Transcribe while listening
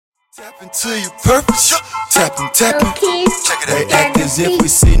Tap into your purpose, tapping. Okay. They act as if we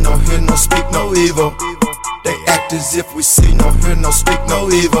see, no hear, no speak, no evil. They act as if we see, no hear, no speak, no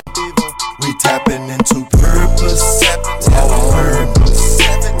evil. We tapping into purpose, raw purpose.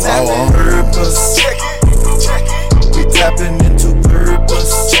 We tapping into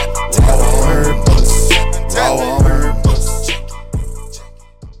purpose, raw purpose.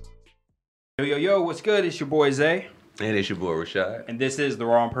 Yo, what's good? It's your boy Zay. And it's your boy Rashad. And this is the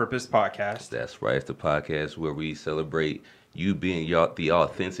Raw on Purpose podcast. That's right. It's the podcast where we celebrate you being the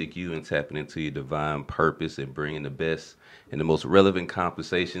authentic you and tapping into your divine purpose and bringing the best and the most relevant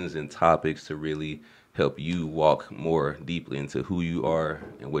conversations and topics to really help you walk more deeply into who you are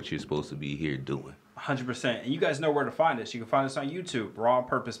and what you're supposed to be here doing. 100%. And you guys know where to find us. You can find us on YouTube, Raw on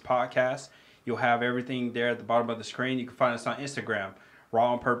Purpose podcast. You'll have everything there at the bottom of the screen. You can find us on Instagram,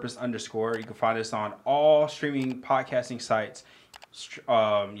 Raw on Purpose _. You can find us on all streaming podcasting sites. You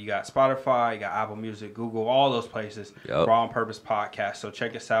got Spotify, you got Apple Music, Google, all those places. Yep. Raw on Purpose podcast. So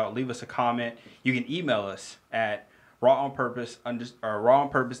check us out. Leave us a comment. You can email us at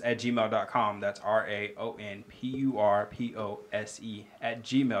rawonpurpose@gmail.com. That's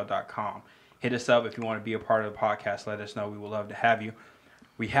RAONPURPOSE@gmail.com. Hit us up if you want to be a part of the podcast. Let us know. We would love to have you.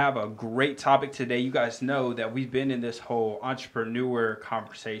 We have a great topic today. You guys know that we've been in this whole entrepreneur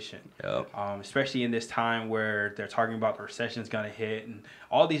conversation, especially in this time where they're talking about the recession's going to hit and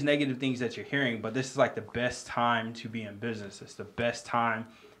all these negative things that you're hearing. But this is like the best time to be in business. It's the best time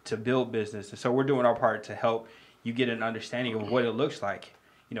to build business. And so we're doing our part to help you get an understanding of what it looks like.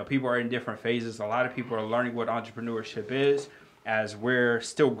 You know, people are in different phases. A lot of people are learning what entrepreneurship is as we're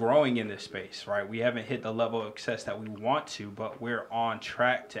still growing in this space, right? We haven't hit the level of success that we want to, but we're on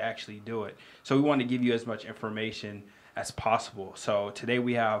track to actually do it. So we want to give you as much information as possible. So today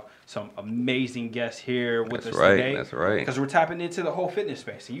we have some amazing guests here with us today. That's right. Because we're tapping into the whole fitness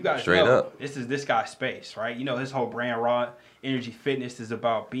space. And you guys know this is this guy's space, right? You know, his whole brand, Raw Energy Fitness, is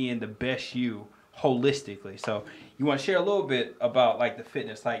about being the best you holistically. So you want to share a little bit about like the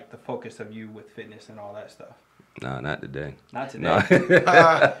fitness, like the focus of you with fitness and all that stuff? No, not today. Not today.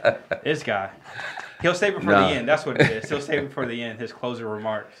 This guy. He'll save it for the end. That's what it is. He'll save it for the end, his closing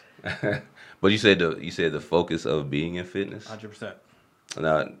remarks. But you said the focus of being in fitness? 100%.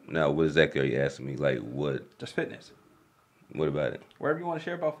 Now, what exactly are you asking me? Like what? Just fitness. What about it? Wherever you want to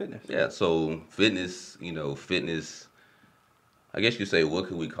share about fitness. Yeah, so fitness, fitness, I guess you say, what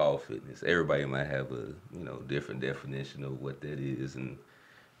can we call fitness? Everybody might have a, different definition of what that is. And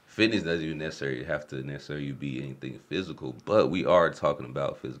fitness doesn't even necessarily have to be anything physical, but we are talking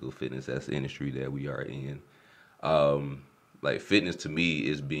about physical fitness. That's the industry that we are in. Like fitness to me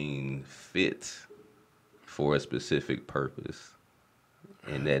is being fit for a specific purpose.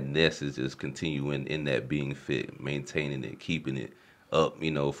 And that ness is just continuing in that being fit, maintaining it, keeping it up,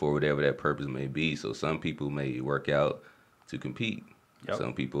 for whatever that purpose may be. So some people may work out to compete. Yep.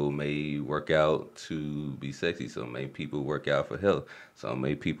 Some people may work out to be sexy. Some people work out for health. Some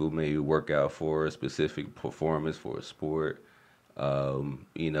people may work out for a specific performance, for a sport,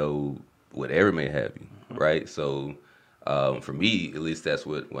 whatever may have you, right? So for me, at least that's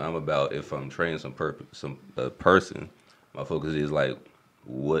what I'm about. If I'm training some person, my focus is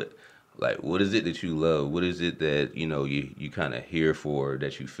what is it that you love? What is it that, you kind of here for,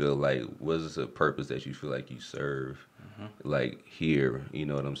 that you feel like, what is a purpose that you feel like you serve? Like here, you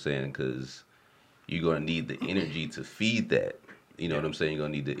know what I'm saying? Because you're going to need the energy to feed that. You know what I'm saying? You're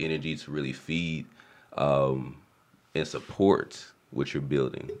going to need the energy to really feed and support what you're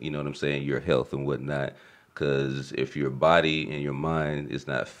building. You know what I'm saying? Your health and whatnot. Because if your body and your mind is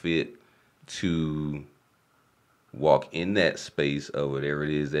not fit to walk in that space of whatever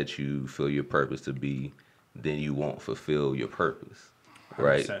it is that you feel your purpose to be, then you won't fulfill your purpose,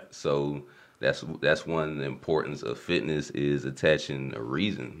 right? 100%. So that's one importance of fitness, is attaching a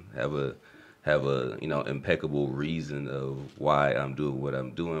reason, have a impeccable reason of why I'm doing what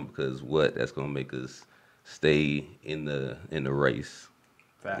I'm doing, because that's going to make us stay in the race.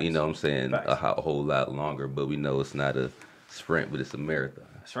 Facts. You know what I'm saying? Facts. A whole lot longer, but we know it's not a sprint, but it's a marathon.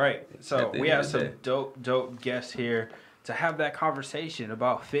 That's right. So we have some dope guests here to have that conversation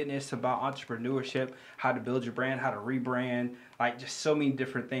about fitness, about entrepreneurship, how to build your brand, how to rebrand, like just so many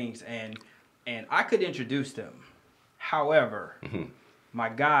different things. And I could introduce them. However, my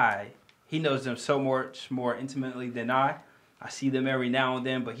guy, he knows them so much more intimately than I. I see them every now and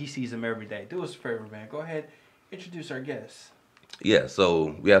then, but he sees them every day. Do us a favor, man. Go ahead, introduce our guests. Yeah,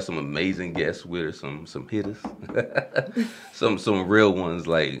 so we have some amazing guests with us, some hitters, some real ones.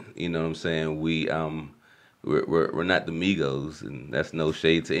 Like, you know what I'm saying? We're not the Migos, and that's no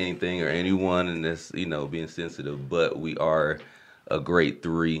shade to anything or anyone, and that's being sensitive. But we are a great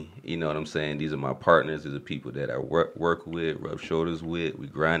three. You know what I'm saying? These are my partners. These are people that I work with, rub shoulders with. We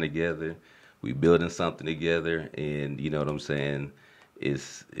grind together. We building something together, and you know what I'm saying?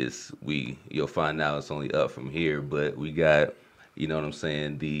 You'll find out it's only up from here. But we got, you know what I'm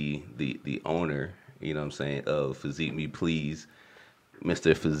saying, the owner, you know what I'm saying, of Physique Me Please,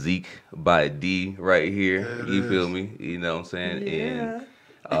 Mr. Physique by D right here. You feel me? You know what I'm saying? Yeah.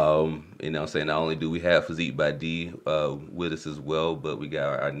 And you know what I'm saying, not only do we have Physique by D with us as well, but we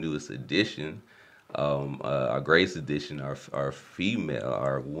got our newest edition, our greatest edition, our female,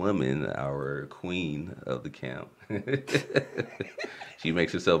 our woman, our queen of the camp. She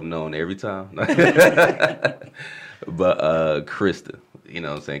makes herself known every time. But Krista, you know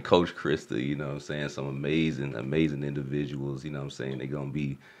what I'm saying, Coach Krista, you know what I'm saying, some amazing individuals, you know what I'm saying, they're going to be,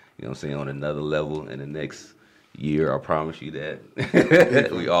 you know what I'm saying, on another level in the next year, I promise you that.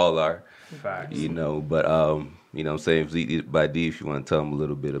 We all are. Facts. You know, but you know what I'm saying, Physique by D, if you want to tell them a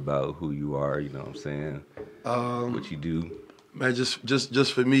little bit about who you are, you know what I'm saying, what you do. Man,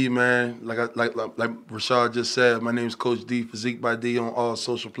 just for me, man, like Rashad just said, my name's Coach D, Physique by D on all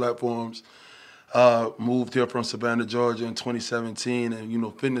social platforms. Moved here from Savannah, Georgia in 2017, and, you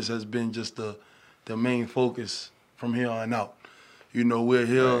know, fitness has been just the main focus from here on out. You know, we're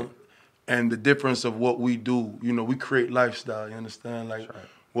here, right. And the difference of what we do, you know, we create lifestyle, you understand? Like, right.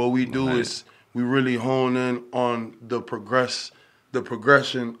 What we do is we really hone in on the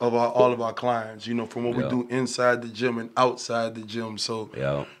progression of all of our clients, you know, from what we do inside the gym and outside the gym. So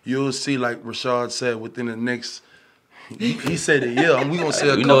you'll see, like Rashad said, within the next, he said a year, and we're going to say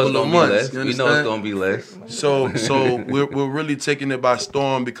a couple of months. We know it's going to be less. So we're really taking it by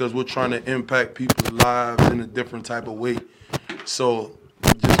storm because we're trying to impact people's lives in a different type of way. So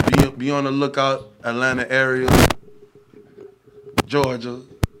just be on the lookout, Atlanta area, Georgia,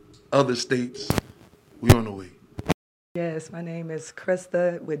 other states, we on the way. Yes, my name is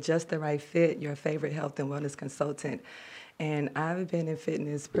Krista with Just the Right Fit, your favorite health and wellness consultant. And I've been in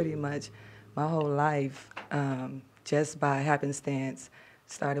fitness pretty much my whole life, just by happenstance.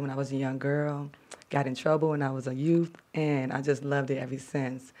 Started when I was a young girl, got in trouble when I was a youth, and I just loved it ever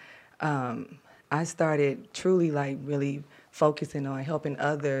since. I started truly really focusing on helping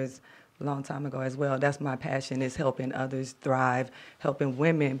others a long time ago as well. That's my passion, is helping others thrive, helping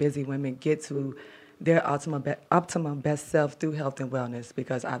women, busy women, get to their optimum best self through health and wellness,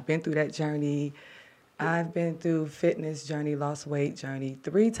 because I've been through that journey. I've been through fitness journey, lost weight journey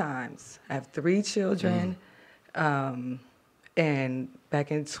 3 times. I have 3 children. And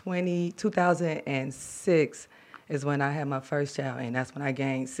back in 2006 is when I had my first child, and that's when I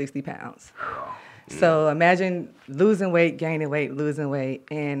gained 60 pounds. So imagine losing weight, gaining weight, losing weight.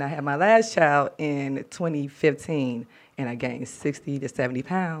 And I had my last child in 2015, and I gained 60 to 70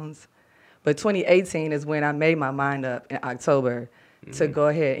 pounds. But 2018 is when I made my mind up in October to go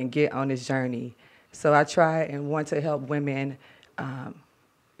ahead and get on this journey. So I try and want to help women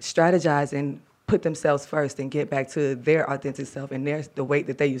strategize and put themselves first and get back to their authentic self and the weight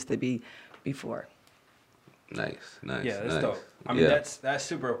that they used to be before. Nice. Yeah, that's dope. I mean, that's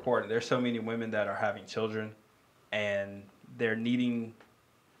super important. There's so many women that are having children, and they're needing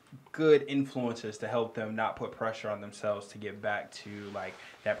good influences to help them not put pressure on themselves to get back to like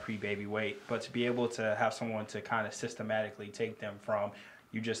that pre-baby weight, but to be able to have someone to kind of systematically take them from,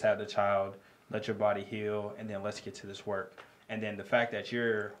 you just had the child, let your body heal, and then let's get to this work. And then the fact that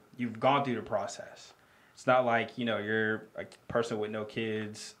you've gone through the process. It's not like, you know, you're a person with no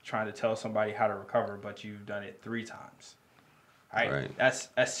kids trying to tell somebody how to recover, but you've done it 3 times. Right? That's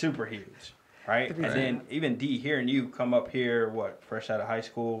super huge. Right? And then even D, hearing you come up here, fresh out of high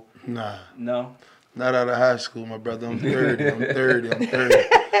school? Nah. No? Not out of high school, my brother. I'm 30.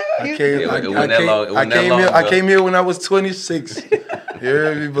 I came here when I was 26. You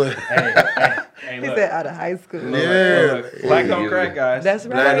hear me? But hey, he look. said out of high school. Yeah. Black don't crack, guys. That's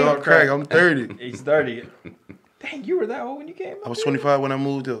right. Black don't crack. I'm 30. He's 30. Dang, you were that old when you came up? I was 25 when I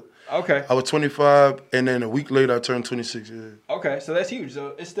moved here. Okay. I was 25, and then a week later I turned 26. Yeah. Okay, so that's huge.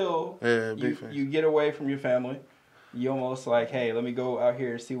 So it's still you get away from your family. You almost like, hey, let me go out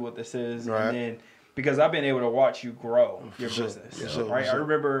here and see what this is, and then because I've been able to watch you grow your business, right? I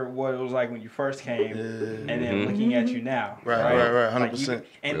remember what it was like when you first came, and then looking at you now, right, 100%. Like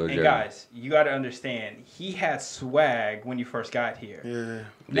and guys, you got to understand, he had swag when you first got here. Yeah.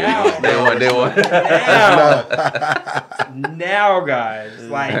 Now, now, guys,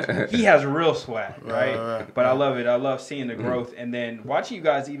 like he has real swag, right? But I love it. I love seeing the growth, and then watching you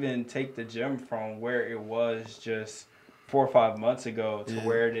guys even take the gym from where it was just 4 or 5 months ago to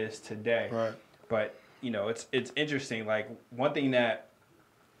where it is today. Right. But, you know, it's interesting. Like, one thing that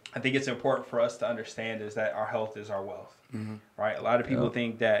I think it's important for us to understand is that our health is our wealth, right? A lot of people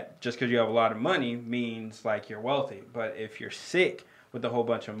think that just because you have a lot of money means like you're wealthy, but if you're sick with a whole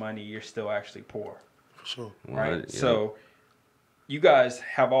bunch of money, you're still actually poor. For sure. Right? So you guys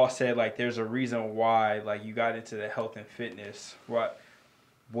have all said like there's a reason why like you got into the health and fitness. What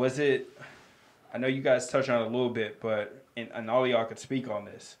was it? I know you guys touched on it a little bit, but and all of y'all could speak on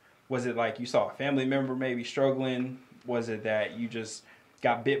this. Was it like you saw a family member maybe struggling? Was it that you just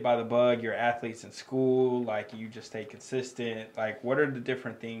got bit by the bug? You're athletes in school, like you just stay consistent. Like, what are the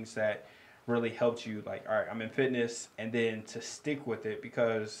different things that really helped you? Like, all right, I'm in fitness, and then to stick with it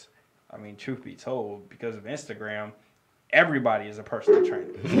because, I mean, truth be told, because of Instagram, everybody is a personal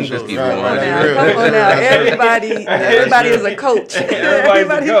trainer. Just keep Come on going. now. Everybody is a coach.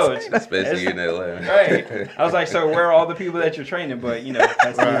 Everybody's a coach. Especially in Atlanta. Right. I was like, so where are all the people that you're training? But, you know,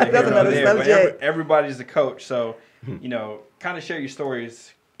 that's another there. But subject. everybody's a coach. So, you know, kind of share your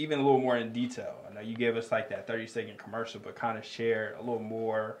stories even a little more in detail. I know you gave us like that 30-second commercial, but kind of share a little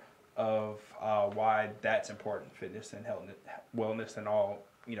more of why that's important, fitness and health, wellness and all,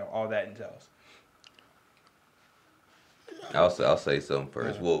 you know, all that entails. I'll say something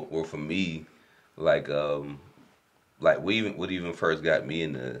first. Well, for me, like what even first got me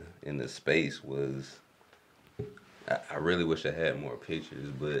in the space was I really wish I had more pictures,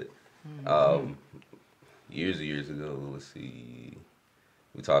 but years ago, let's see,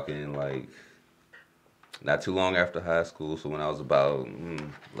 we're talking like not too long after high school. So when I was about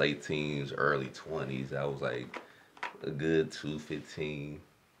late teens, early 20s, I was like a good 215.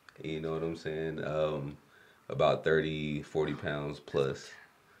 You know what I'm saying? About 30, 40 pounds plus.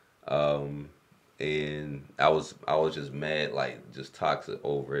 And I was just mad, like just toxic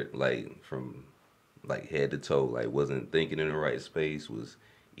over it, like from like head to toe, like wasn't thinking in the right space, was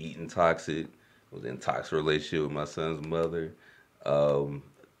eating toxic, was in a toxic relationship with my son's mother.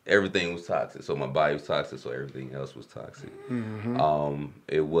 Everything was toxic. So my body was toxic, so everything else was toxic.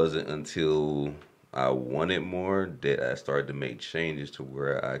 It wasn't until I wanted more that I started to make changes to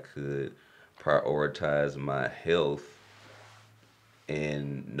where I could prioritize my health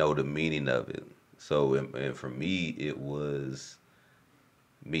and know the meaning of it. So, and for me, it was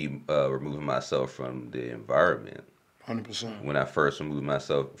me removing myself from the environment. 100%. When I first removed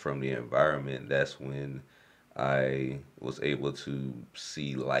myself from the environment, that's when I was able to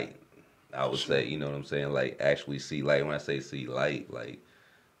see light. I would say, you know what I'm saying? Like actually see light. When I say see light, like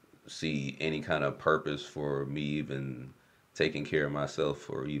see any kind of purpose for me even taking care of myself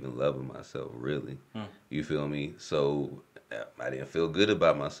or even loving myself, really. You feel me? So I didn't feel good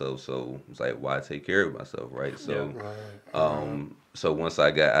about myself, so it's like, why take care of myself, right? So, so once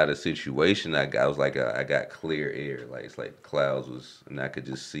I got out of the situation, I got clear air, like it's like clouds was, and I could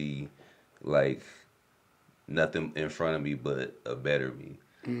just see like nothing in front of me but a better me.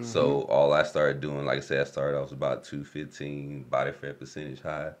 So all I started doing, like I said, I was about 215, body fat percentage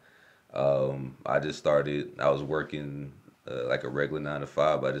high. I was working like a regular 9 to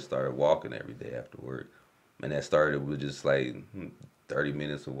 5, but I just started walking every day after work. And that started with just like 30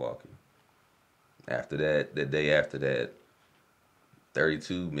 minutes of walking. After that, the day after that,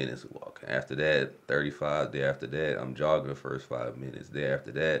 32 minutes of walking. After that, 35. Day after that, I'm jogging the first 5 minutes. Day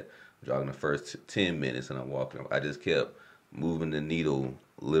after that, I'm jogging the first 10 minutes and I'm walking. I just kept moving the needle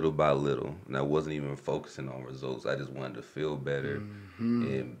little by little. And I wasn't even focusing on results. I just wanted to feel better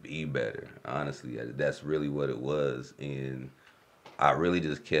and be better. Honestly, that's really what it was. And I really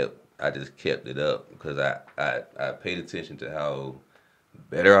just kept it up because I paid attention to how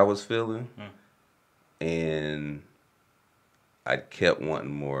better I was feeling, and I kept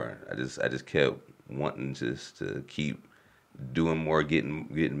wanting more. I just kept wanting just to keep doing more,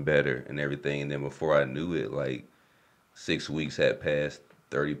 getting better and everything. And then before I knew it, like 6 weeks had passed,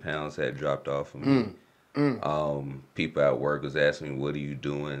 30 pounds had dropped off of me. People at work was asking me, "What are you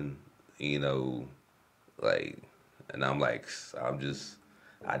doing?" You know, like, and I'm like,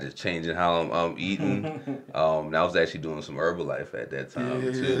 I just changing how I'm eating. I was actually doing some Herbalife at that time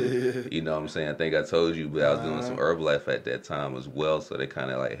too. You know what I'm saying? I think I told you, but I was doing some Herbalife at that time as well. So they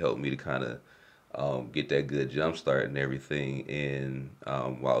kind of like helped me to kind of get that good jump start and everything. And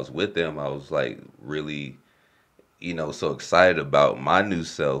while I was with them, I was like really, you know, so excited about my new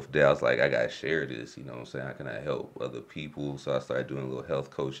self that I was like, I gotta share this. You know what I'm saying? How can I help other people? So I started doing a little health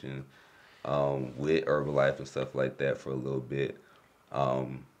coaching with Herbalife and stuff like that for a little bit.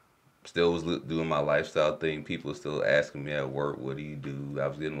 Still was doing my lifestyle thing. People were still asking me at work, "What do you do?" I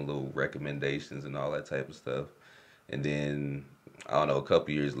was getting little recommendations and all that type of stuff. And then, I don't know, a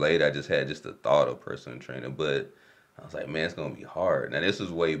couple years later, I just had just the thought of personal training. But I was like, man, it's going to be hard. Now, this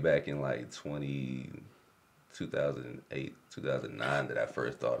was way back in like 2013, 2008, 2009 that I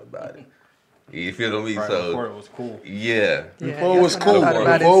first thought about it. You feel me? Right So before it was cool. yeah. Before it was that's when I cool. thought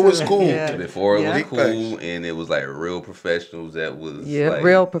about Before it was too. cool. Yeah. Before it was Yeah. cool, and it was like real professionals that was like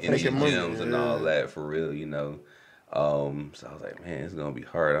real in professionals. the Making gyms money, and all yeah. that for real, you know. So I was like, man, it's gonna be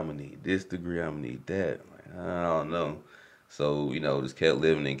hard. I'm gonna need this degree. I'm gonna need that. Like, I don't know. So you know, just kept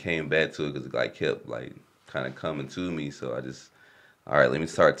living and came back to it because it like kept like kind of coming to me. So I just, all right, let me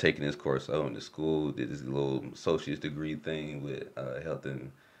start taking this course. I went to school, did this little associate's degree thing with health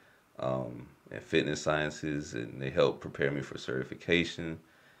and fitness sciences, and they helped prepare me for certification.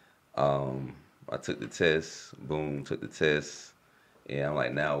 I took the test, boom, took the test, and I'm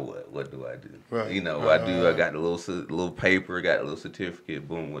like, now what? What do I do? Right. You know, I got the little paper, got a little certificate,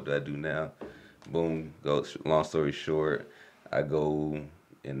 boom, what do I do now? Boom, long story short, I go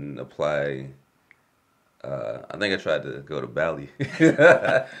and apply. I think I tried to go to Bally.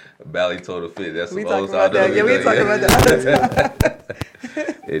 Bally Total Fit. That's We some talked old about that. Yeah, we talked about that all the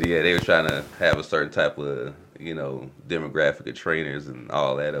time. And yeah, they were trying to have a certain type of, you know, demographic of trainers and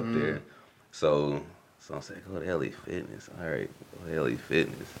all that up there. So I'm saying, go to LA Fitness. All right, go to LA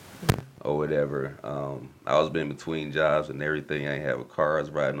Fitness or whatever. I was been between jobs and everything. I ain't have a car. I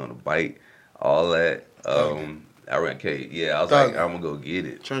was riding on a bike, all that. I ran K. Yeah, I was like, I'm gonna go get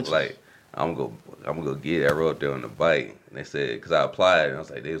it. Trenches. Like, I'm gonna go get it. I rode there on the bike, and they said, because I applied, and I was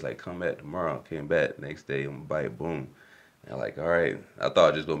like, they was like, come back tomorrow. Came back the next day on the bike, boom. And I'm like, all right. I thought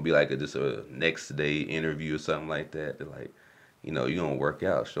it was just gonna be like just a next day interview or something like that. They're like, you know, you gonna work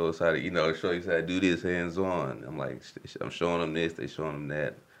out. Show us how to, you know, show us how to do this hands on. I'm like, I'm showing them this, they showing them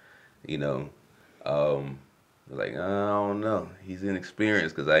that. You know, like, I don't know. He's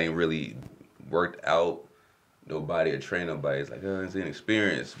inexperienced because I ain't really worked out nobody or trained nobody. It's like, oh, he's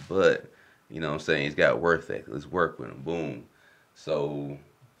inexperienced, but you know what I'm saying? He's got work ethic. Let's work with him. Boom. So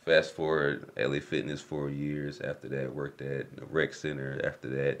fast forward, LA Fitness 4 years. After that, worked at the rec center after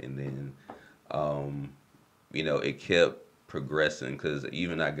that. And then, you know, it kept progressing because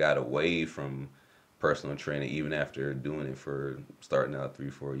even I got away from personal training even after doing it for starting out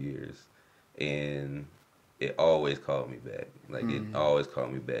 3-4 years. And it always called me back. Like, it always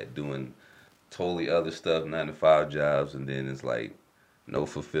called me back doing totally other stuff, 9-to-5 jobs. And then it's like, no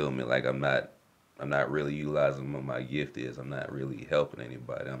fulfillment. Like I'm not really utilizing what my gift is. I'm not really helping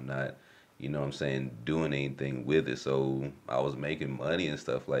anybody. I'm not, you know what I'm saying, doing anything with it. So I was making money and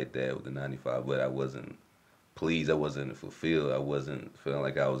stuff like that with the 95, but I wasn't pleased. I wasn't fulfilled. I wasn't feeling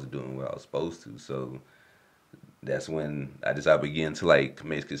like I was doing what I was supposed to. So that's when I began to like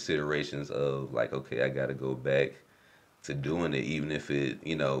make considerations of like, okay, I got to go back to doing it, even if it,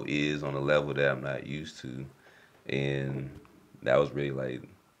 you know, is on a level that I'm not used to. And that was really like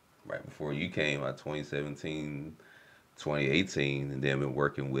right before you came, 2017, 2018, and then been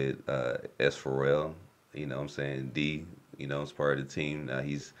working with S. Pharrell, you know what I'm saying, D, you know, as part of the team. Now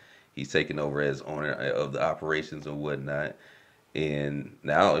he's taking over as owner of the operations and whatnot. And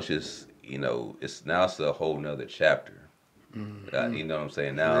now it's just, you know, it's a whole nother chapter. You know what I'm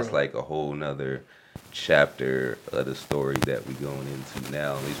saying? Now it's like a whole nother chapter of the story that we're going into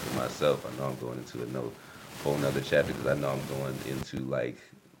now, at least for myself. I know I'm going into a whole nother chapter because I know I'm going into like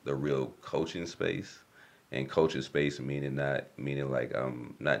the real coaching space, and coaching space meaning like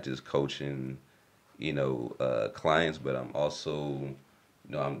I'm not just coaching, you know, clients, but I'm also, you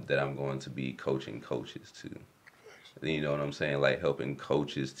know, I'm going to be coaching coaches too. You know what I'm saying? Like helping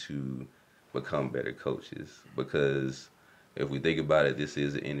coaches to become better coaches, because if we think about it, this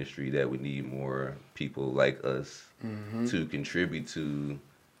is an industry that we need more people like us to contribute to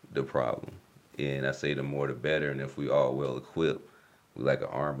the problem. And I say the more the better, and if we all well equipped, we like an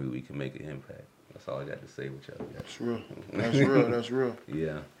army, we can make an impact. That's all I got to say with y'all. That's real. That's real. That's real.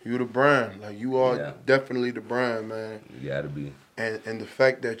 Yeah. You the brand. Like you are definitely the brand, man. You gotta be. And the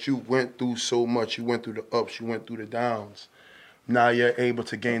fact that you went through so much, you went through the ups, you went through the downs. Now you're able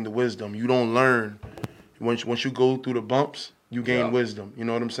to gain the wisdom. You don't learn. Once you go through the bumps, you gain wisdom. You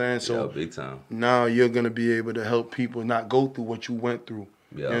know what I'm saying? So big time. Now you're gonna be able to help people not go through what you went through.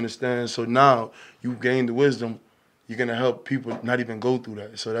 Yeah. You understand? So now you gain the wisdom. You're gonna help people not even go through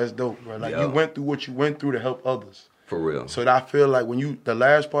that. So that's dope, right? Like you went through what you went through to help others. For real. So I feel like when the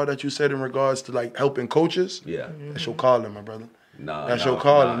last part that you said in regards to like helping coaches, that's your calling, my brother. That's your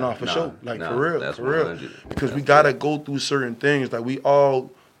calling, for sure. Like for real, that's for real. 100. Because we gotta go through certain things. Like we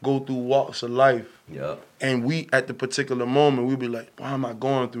all go through walks of life. Yep. And we at the particular moment we be like, why am I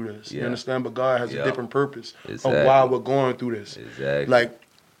going through this? You understand? But God has a different purpose of why we're going through this. Exactly. Like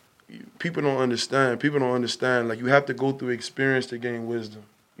people don't understand. People don't understand. Like you have to go through experience to gain wisdom.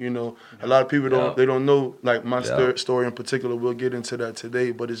 You know, a lot of people don't know. Like my story in particular. We'll get into that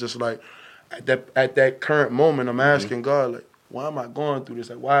today. But it's just like at that current moment, I'm asking God, like, why am I going through this?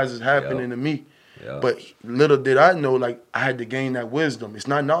 Like, why is this happening to me? But little did I know, like, I had to gain that wisdom. It's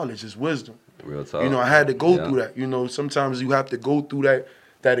not knowledge, it's wisdom. Real talk. You know, I had to go through that. You know, sometimes you have to go through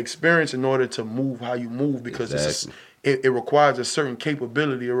that experience in order to move how you move, because it requires a certain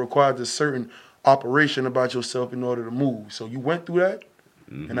capability. It requires a certain operation about yourself in order to move. So you went through that,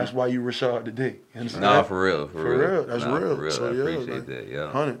 and that's why you Rashad today. Nah, for real. For real. That's real. For real. So, I yeah, appreciate like, that, yeah.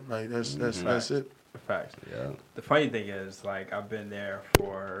 100. Like, that's it. Facts. Yeah. The funny thing is, like, I've been there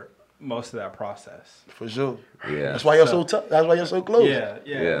for most of that process. For sure. Yeah. That's why you're so tough. That's why you're so close.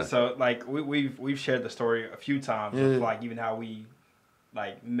 Yeah. So, like, we've shared the story a few times of, like, even how we,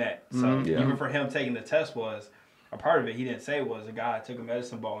 like, met. So, even for him taking the test was, a part of it he didn't say was a guy took a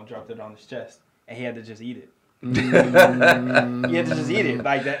medicine ball and dropped it on his chest, and he had to just eat it. He had to just eat it.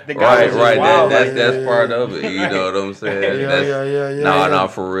 Like, that. The guy was just wild. That's part of it. You know what I'm saying? Yeah. Nah,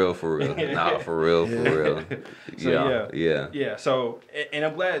 for real. Nah, for real. So, yeah. So, and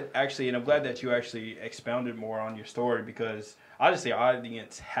I'm glad that you actually expounded more on your story, because honestly, our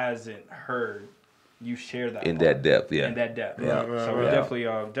audience hasn't heard you share that in that depth. Yeah. Yeah. So we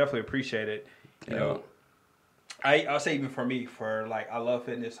definitely appreciate it. You know, I'll say even for me, I love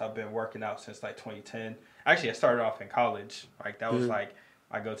fitness. I've been working out since like 2010. Actually, I started off in college. Like, that was like,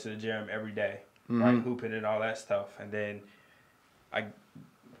 I go to the gym every day, right, hooping and all that stuff. And then I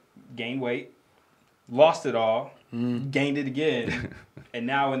gained weight, lost it all, gained it again, and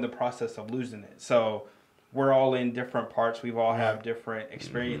now in the process of losing it. So we're all in different parts. We've all have different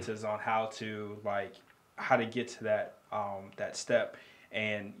experiences on how to get to that step.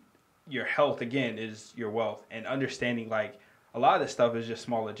 And your health, again, is your wealth. And understanding, like, a lot of this stuff is just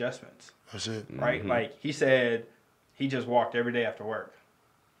small adjustments. That's it. Right? Like, he said he just walked every day after work,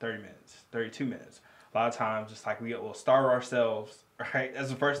 30 minutes, 32 minutes. A lot of times, it's like we'll starve ourselves, right? That's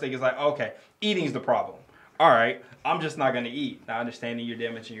the first thing. Is like, okay, eating's the problem. All right, I'm just not going to eat. Now, understanding you're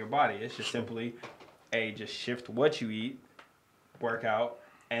damaging your body. It's just simply, just shift what you eat, work out.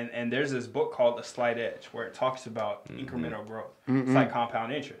 And there's this book called The Slight Edge, where it talks about incremental growth. It's like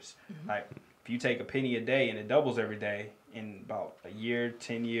compound interest. Like, if you take a penny a day and it doubles every day, in about a year,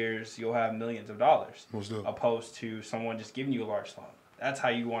 10 years, you'll have millions of dollars. Opposed to someone just giving you a large sum. That's how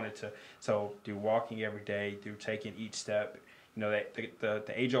you want it to. So, through walking every day, through taking each step. You know,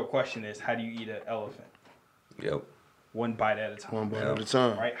 the age-old question is, how do you eat an elephant? Yep. One bite at a time. One bite at a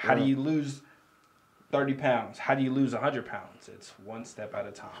time. Right? How do you lose 30 pounds? How do you lose 100 pounds? It's one step at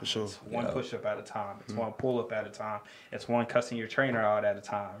a time. For sure. It's one push-up at a time. It's one pull-up at a time. It's one cussing your trainer out at a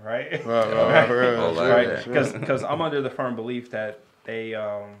time, right? Right. Because I'm under the firm belief that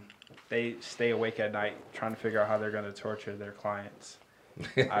they stay awake at night trying to figure out how they're going to torture their clients.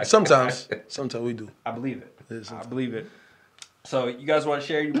 Sometimes we do. I believe it. I believe it. So, you guys want to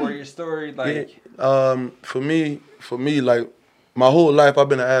share more of your story? Like, for me, like, my whole life, I've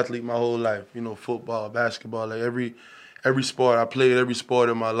been an athlete my whole life. You know, football, basketball, like every sport. I played every sport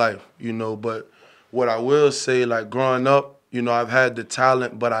in my life, you know. But what I will say, like, growing up, you know, I've had the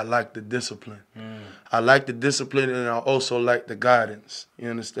talent, but I like the discipline. I like the discipline, and I also like the guidance. You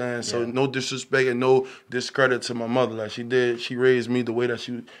understand? So no disrespect and no discredit to my mother. Like, she raised me the way that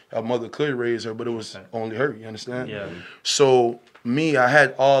her mother could raise her, but it was only her. You understand? Yeah. So me, I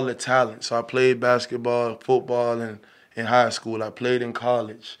had all the talent. So I played basketball, football, and in high school. I played in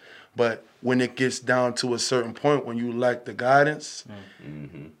college. But when it gets down to a certain point, when you lack the guidance,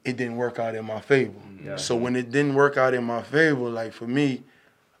 it didn't work out in my favor. Yeah. So when it didn't work out in my favor, like, for me,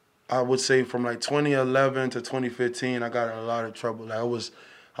 I would say from like 2011 to 2015, I got in a lot of trouble. Like, I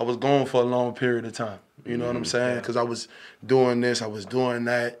was going for a long period of time. You know what I'm saying? Because I was doing this, I was doing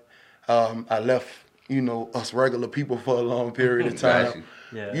that. I left, you know, us regular people for a long period of time.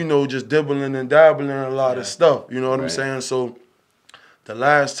 You know, just dibbling and dabbling in a lot of stuff. You know what I'm saying? So the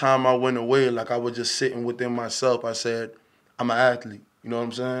last time I went away, like, I was just sitting within myself. I said, I'm an athlete. You know what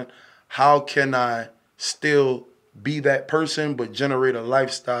I'm saying? How can I still be that person but generate a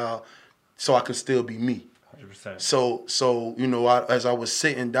lifestyle so I can still be me? 100%. So you know, as I was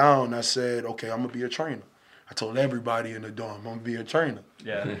sitting down, I said, okay, I'm going to be a trainer. I told everybody in the dorm, I'm going to be a trainer.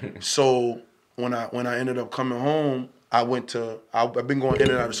 Yeah. So when I ended up coming home, I've been going in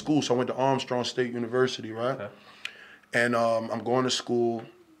and out of school, so I went to Armstrong State University, right? Okay. And I'm going to school,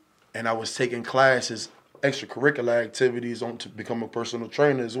 and I was taking classes, extracurricular activities to become a personal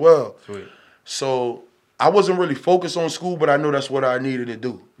trainer as well. Sweet. So I wasn't really focused on school, but I know that's what I needed to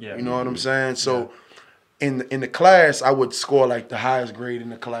do. Yeah. You know what I'm saying? So in the class, I would score like the highest grade in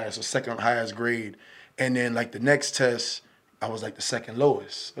the class, or second highest grade. And then like the next test, I was like the second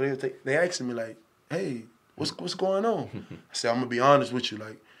lowest. So they asked me like, hey, what's going on? I said, I'm going to be honest with you.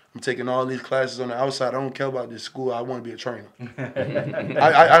 Like, I'm taking all these classes on the outside. I don't care about this school. I want to be a trainer.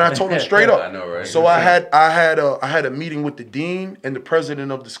 I told him straight up. I know, right? So I had a meeting with the dean and the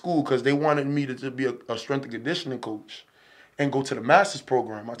president of the school because they wanted me to be a strength and conditioning coach and go to the master's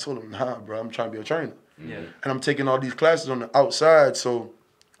program. I told them, nah, bro, I'm trying to be a trainer. Yeah. And I'm taking all these classes on the outside. So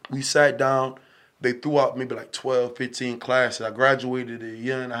we sat down. They threw out maybe like 12, 15 classes. I graduated a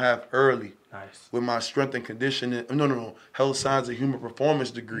year and a half early. Nice. With my strength and conditioning, health science and human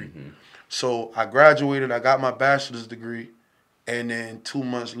performance degree. So I graduated, I got my bachelor's degree, and then 2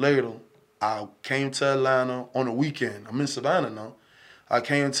 months later, I came to Atlanta on the weekend. I'm in Savannah now. I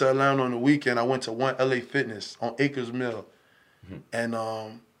came to Atlanta on the weekend. I went to One LA Fitness on Acres Mill, and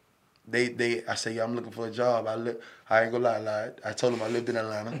I said, yeah, I'm looking for a job. I ain't gonna lie. I told them I lived in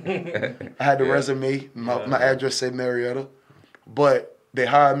Atlanta. I had the resume. My address said Marietta, but they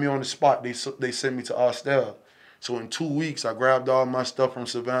hired me on the spot. They sent me to Austell. So in 2 weeks, I grabbed all my stuff from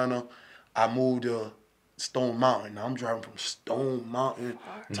Savannah. I moved to Stone Mountain. Now I'm driving from Stone Mountain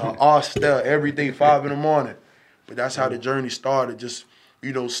to Austell every day, 5 in the morning. But that's how the journey started. Just,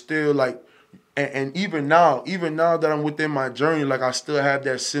 still like, and even now that I'm within my journey, like I still have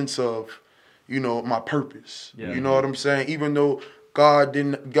that sense of, my purpose. Yeah. You know what I'm saying? Even though God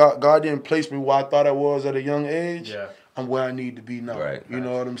didn't place me where I thought I was at a young age. Yeah. I'm where I need to be now. Right. You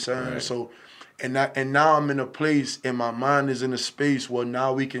know what I'm saying? Right. So, and now I'm in a place, and my mind is in a space where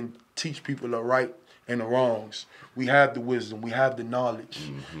now we can teach people the right and the wrongs. We have the wisdom, we have the knowledge.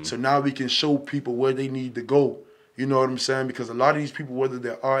 So now we can show people where they need to go. You know what I'm saying? Because a lot of these people, whether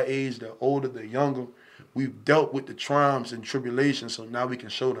they're our age, they're older, they're younger, we've dealt with the triumphs and tribulations. So now we can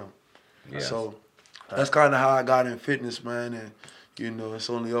show them. Yes. So that's kind of how I got in fitness, man. And it's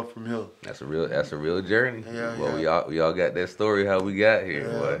only up from here. That's a real journey. Yeah, well, yeah. we all got that story how we got here.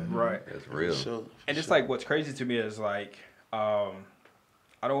 Yeah. Boy. Right. That's real. Sure. And just like what's crazy to me is like, I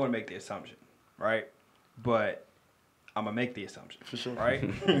don't want to make the assumption, right? But I'm gonna make the assumption, For sure. right?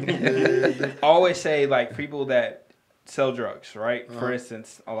 I always say like people that sell drugs, right? For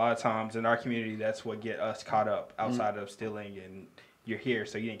instance, a lot of times in our community, that's what get us caught up outside of stealing, and you're here,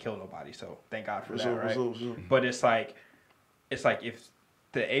 so you didn't kill nobody, so thank God for that, right? For sure. But it's like if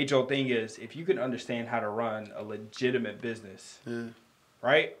the age-old thing is, if you can understand how to run a legitimate business,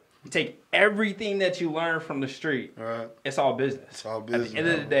 right? You take everything that you learn from the street. Right. It's all business. It's all business. At the end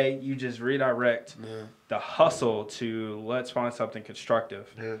of the day, you just redirect the hustle to let's find something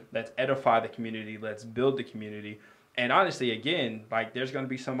constructive. Yeah. Let's edify the community. Let's build the community. And honestly, again, like there's going to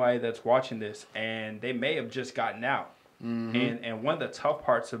be somebody that's watching this and they may have just gotten out. And one of the tough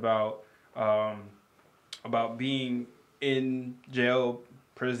parts about being in jail,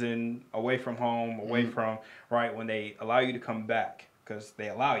 prison, away from home, away from, right, when they allow you to come back, because they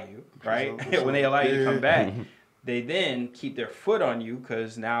allow you, right? When they allow you to come back, they then keep their foot on you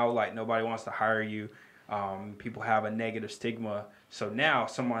because now, like, nobody wants to hire you. People have a negative stigma. So now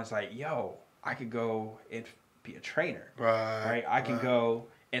someone's like, yo, I could go and be a trainer, right? I can go.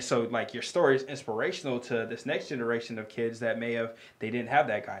 And so, like, your story is inspirational to this next generation of kids that they didn't have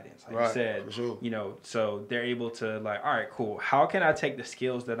that guidance. Like you said, for sure. So they're able to, like, all right, cool. How can I take the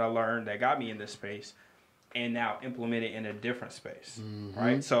skills that I learned that got me in this space and now implement it in a different space,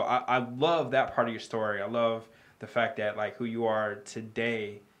 right? So I love that part of your story. I love the fact that, like, who you are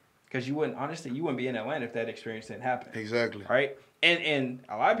today, because you wouldn't be in Atlanta if that experience didn't happen. Exactly. Right? And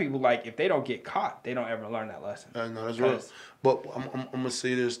a lot of people, like, if they don't get caught, they don't ever learn that lesson. I know, that's right. But I'm going to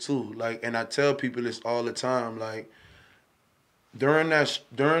say this, too. Like, and I tell people this all the time. Like, during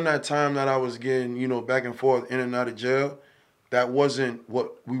that time that I was getting, back and forth in and out of jail, that wasn't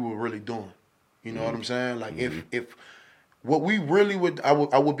what we were really doing. You know what I'm saying? Like, if what we really I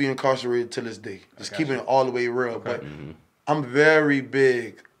would be incarcerated to this day. Just keeping it all the way real. Okay. But I'm very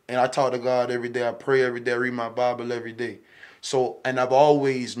big, and I talk to God every day. I pray every day. I read my Bible every day. So, and I've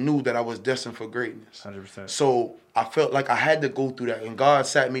always knew that I was destined for greatness. 100%. So I felt like I had to go through that. And God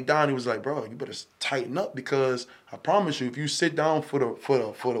sat me down. He was like, bro, you better tighten up, because I promise you, if you sit down for the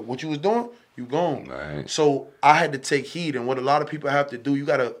what you was doing, you gone. Right. So I had to take heed. And what a lot of people have to do, you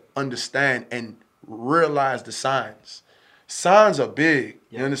got to understand and realize the signs. Signs are big.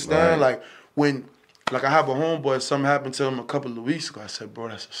 You understand? Right. Like I have a homeboy, something happened to him a couple of weeks ago. I said, bro,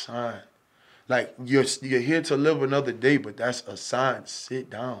 that's a sign. Like, you're here to live another day, but that's a sign. Sit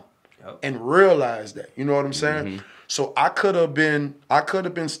down and realize that. You know what I'm saying? So I could have been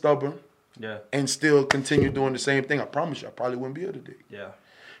stubborn and still continue doing the same thing. I promise you, I probably wouldn't be here today. Yeah.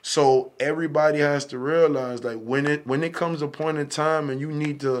 So everybody has to realize, like, when it comes a point in time and you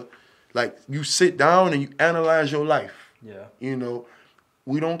need to, like, you sit down and you analyze your life. Yeah.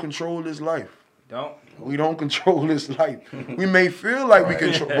 We don't control this life. Don't. We don't control this life. We may feel like we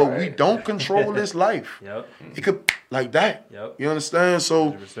control, but we don't control this life. Yep. It could, like that. Yep. You understand?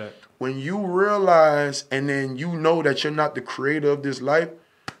 So 100%. when you realize and then you know that you're not the creator of this life,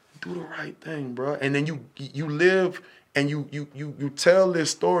 do the right thing, bro. And then you live and you tell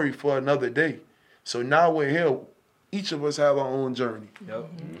this story for another day. So now we're here. Each of us have our own journey. Yep.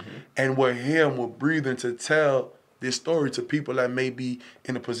 And we're here and we're breathing to tell this story to people that may be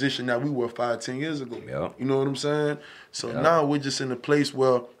in a position that we were 5-10 years ago. Yep. You know what I'm saying? So now we're just in a place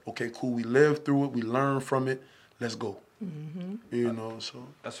where, okay, cool, we lived through it, we learned from it, let's go. You know, so.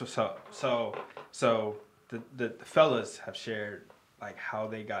 That's what's up. So the fellas have shared like how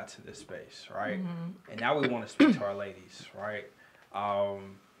they got to this space, right? And now we want to speak to our ladies, right?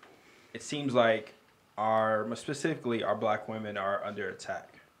 It seems like specifically our black women are under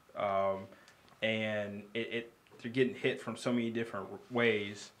attack. And they're getting hit from so many different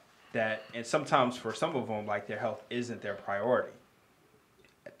ways and sometimes for some of them, like their health isn't their priority.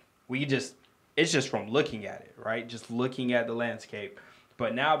 It's just from looking at it, right? Just looking at the landscape.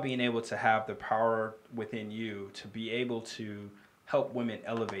 But now being able to have the power within you to be able to help women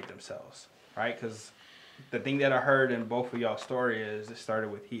elevate themselves, right? Because the thing that I heard in both of y'all's story is it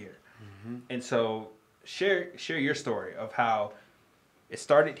started with here. And so share your story of how it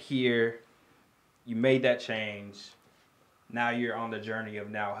started here. You made that change. Now you're on the journey of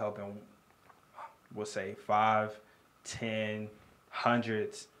now helping, we'll say 5, 10,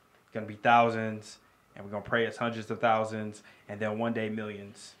 hundreds, going to be thousands, and we're going to pray it's hundreds of thousands, and then one day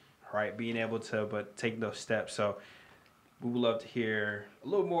millions, right? Being able to take those steps. So we would love to hear a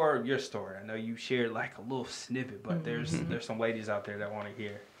little more of your story. I know you shared like a little snippet, but there's some ladies out there that want to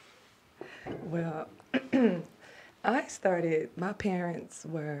hear. Well, my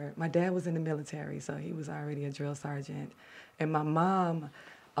dad was in the military, so he was already a drill sergeant. And my mom,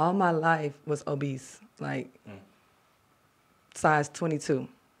 all my life, was obese, like size 22,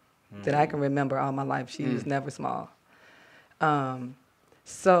 that I can remember all my life. She was never small.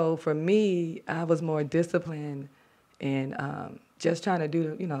 So for me, I was more disciplined and just trying to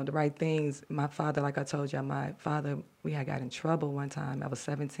do, the right things. My father, like I told you, we had got in trouble one time. I was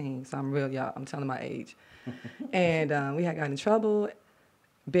 17, so I'm telling my age. And we had got in trouble,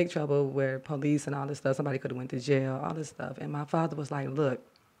 big trouble, where police and all this stuff, somebody could have went to jail, all this stuff. And my father was like, look,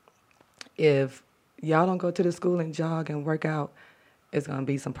 if y'all don't go to the school and jog and work out, it's going to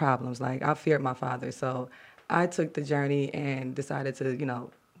be some problems. Like, I feared my father. So I took the journey and decided to,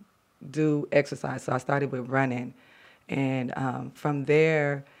 do exercise. So I started with running. And from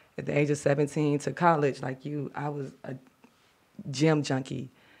there, at the age of 17 to college, I was a gym junkie.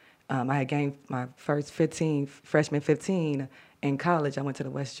 I had gained my first freshman 15 in college. I went to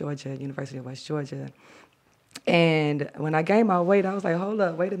University of West Georgia. And when I gained my weight, I was like, hold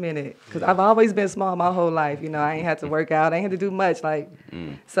up, wait a minute. Because I've always been small my whole life. I ain't had to work out. I ain't had to do much.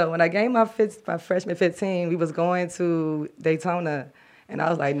 So when I gained my freshman 15, we was going to Daytona. And I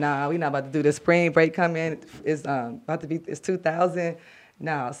was like, nah, we not about to do this. Spring break coming. It's it's 2000.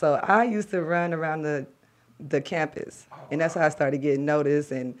 Nah. So I used to run around the campus. And that's how I started getting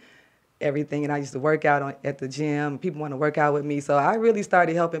noticed and everything. And I used to work out at the gym. People want to work out with me. So I really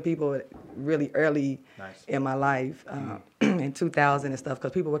started helping people really early in my life, in 2000 and stuff,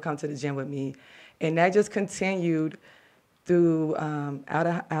 because people would come to the gym with me. And that just continued through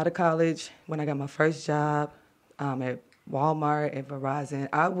out of college. When I got my first job at Walmart and Verizon,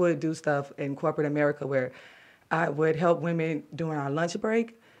 I would do stuff in corporate America where I would help women during our lunch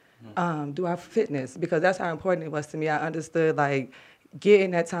break do our fitness, because that's how important it was to me. I understood,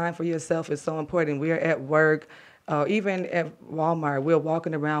 getting that time for yourself is so important. We're at work, even at Walmart, we're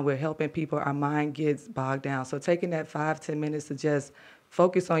walking around, we're helping people, our mind gets bogged down. So taking that 5-10 minutes to just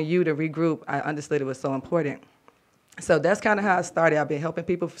focus on you to regroup, I understood it was so important. So that's kind of how I started. I've been helping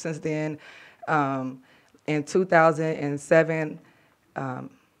people since then. In 2007,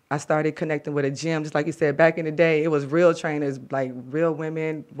 I started connecting with a gym. Just like you said, back in the day, it was real trainers, like real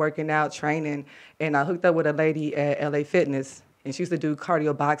women working out, training. And I hooked up with a lady at LA Fitness, and she used to do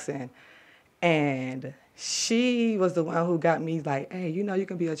cardio boxing. And she was the one who got me like, hey, you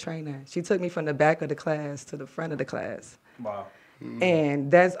can be a trainer. She took me from the back of the class to the front of the class. Wow.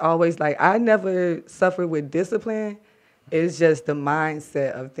 And that's always I never suffered with discipline. It's just the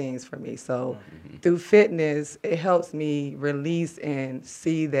mindset of things for me. So through fitness, it helps me release and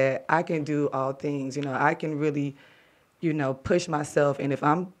see that I can do all things. I can really, push myself. And if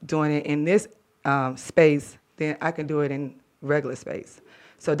I'm doing it in this space, then I can do it in regular space.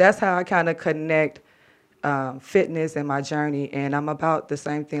 So that's how I kind of connect fitness and my journey. And I'm about the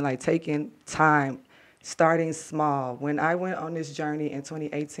same thing, taking time starting small. When I went on this journey in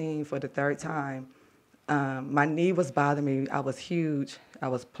 2018 for the third time, my knee was bothering me. I was huge. I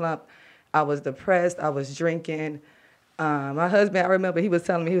was plump. I was depressed. I was drinking. My husband, I remember he was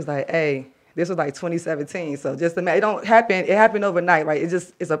telling me, he was like, hey, this was like 2017. So just imagine, it don't happen. It happened overnight, right?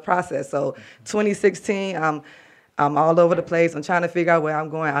 It's a process. So 2016, I'm all over the place. I'm trying to figure out where I'm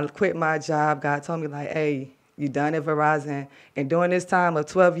going. I quit my job. God told me like, hey, you done at Verizon. And during this time of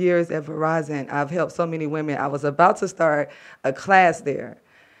 12 years at Verizon, I've helped so many women. I was about to start a class there.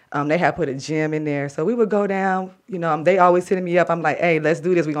 They had put a gym in there. So we would go down, they always hitting me up. I'm like, hey, let's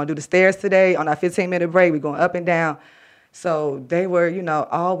do this. We're going to do the stairs today on our 15-minute break. We're going up and down. So they were,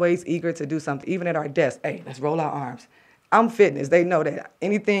 always eager to do something, even at our desk. Hey, let's roll our arms. I'm fitness. They know that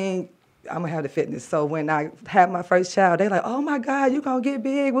anything, I'm going to have the fitness. So when I had my first child, they're like, oh, my God, you going to get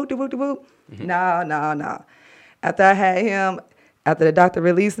big, whoop-de-whoop-de-whoop. No. After I had him, after the doctor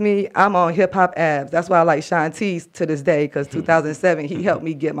released me, I'm on hip-hop abs. That's why I like Sean T to this day, because 2007, he helped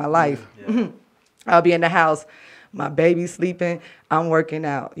me get my life. Yeah. I'll be in the house. My baby's sleeping, I'm working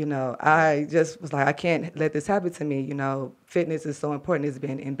out. I just was like, I can't let this happen to me. Fitness is so important. It's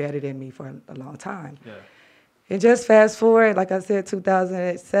been embedded in me for a long time. Yeah. And just fast forward, like I said,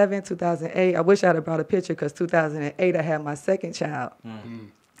 2007, 2008, I wish I'd have brought a picture because 2008, I had my second child. Mm-hmm.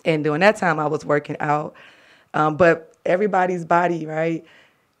 And during that time, I was working out. But everybody's body, right?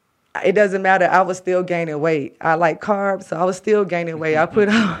 It doesn't matter. I was still gaining weight. I like carbs, so I was still gaining weight. I put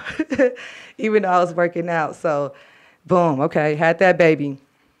on, even though I was working out. So, boom, okay, had that baby.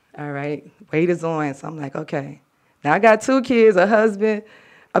 All right, weight is on. So I'm like, okay. Now I got 2 kids, a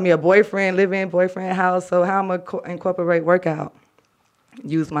boyfriend, live-in boyfriend house. So how I'm going to incorporate workout?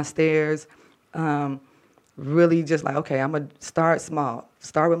 Use my stairs. Really just like, okay, I'm going to start small.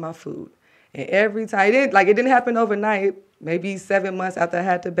 Start with my food. And every time, it didn't happen overnight. Maybe 7 months after I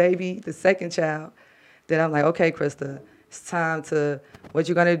had the baby, the second child, then I'm like, okay, Krista, it's time to, what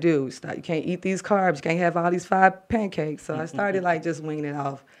you gonna do? You can't eat these carbs. You can't have all these 5 pancakes. So I started just winging it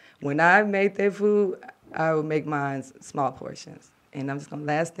off. When I made that food, I would make mine small portions. And I'm just gonna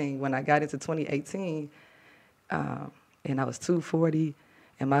last thing, when I got into 2018, and I was 240,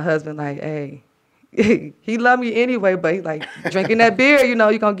 and my husband like, hey, he loved me anyway, but he like, drinking that beer,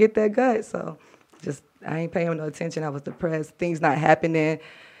 you're gonna get that gut. So I ain't paying no attention. I was depressed. Things not happening.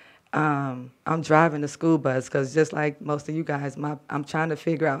 I'm driving the school bus because just like most of you guys, I'm trying to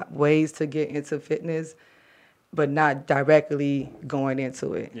figure out ways to get into fitness, but not directly going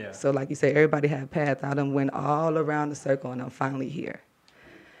into it. Yeah. So like you say, everybody had a path. I done went all around the circle, and I'm finally here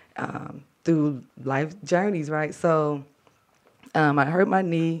through life journeys, right? So I hurt my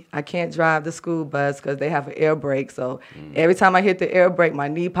knee. I can't drive the school bus because they have an air brake. So every time I hit the air brake, my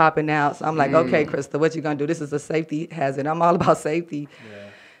knee popping out. So I'm like, okay, Krista, what you going to do? This is a safety hazard. I'm all about safety. Yeah.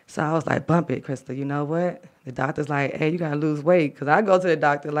 So I was like, bump it, Krista. You know what? The doctor's like, hey, you got to lose weight. Because I go to the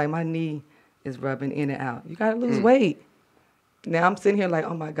doctor like my knee is rubbing in and out. You got to lose weight. Now I'm sitting here like,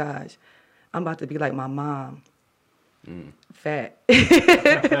 oh, my gosh. I'm about to be like my mom. Fat.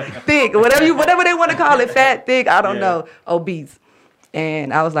 Thick. Whatever they want to call it. Fat, thick, I don't know. Obese.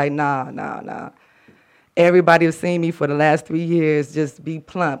 And I was like, nah. Everybody has seen me for the last 3 years just be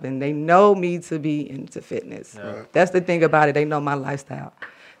plump, and they know me to be into fitness. Yeah. That's the thing about it. They know my lifestyle.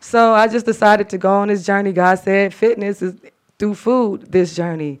 So I just decided to go on this journey. God said fitness is through food, this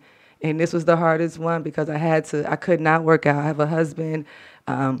journey. And this was the hardest one because I could not work out. I have a husband.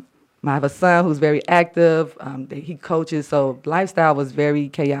 I have a son who's very active. He coaches, so lifestyle was very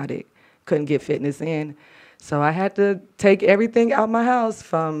chaotic. Couldn't get fitness in. So I had to take everything out my house,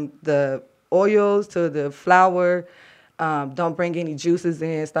 from the oils to the flour. Don't bring any juices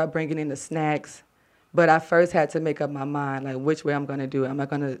in. Start bringing in the snacks. But I first had to make up my mind, like which way I'm going to do it. Am I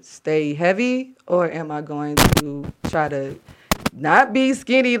going to stay heavy, or am I going to try to not be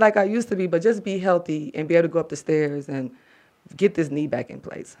skinny like I used to be, but just be healthy and be able to go up the stairs and get this knee back in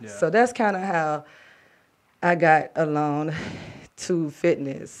place? Yeah. So that's kind of how I got alone to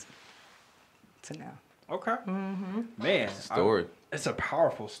fitness to now. Okay. Mm-hmm. Man. It's a story. It's a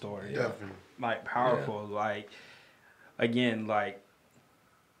powerful story. Definitely. Like, powerful. Yeah. Like, again, like,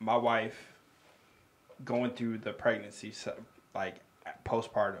 my wife going through the pregnancy, like,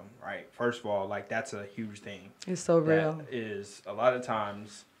 postpartum, right? First of all, like, that's a huge thing. It's so real. That is, a lot of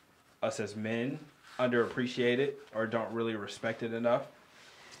times, us as men underappreciate it or don't really respect it enough.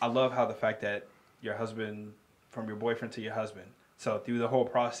 I love how the fact that your husband, from your boyfriend to your husband, so through the whole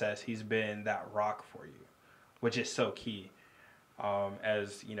process, he's been that rock for you, which is so key.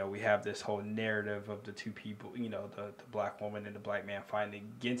 As, we have this whole narrative of the two people, the black woman and the black man fighting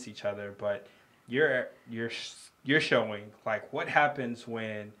against each other. But you're showing, like, what happens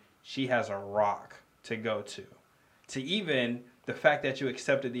when she has a rock to go to even the fact that you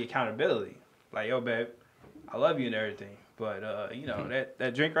accepted the accountability. Like, yo, babe, I love you and everything, but you know,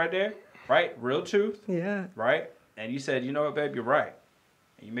 that drink right there, right? Real truth. Yeah. Right? And you said, you know what, babe, you're right.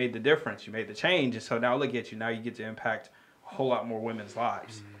 And you made the difference. You made the change. And so now look at you. Now you get to impact a whole lot more women's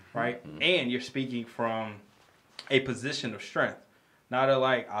lives. Right? And you're speaking from a position of strength. Not a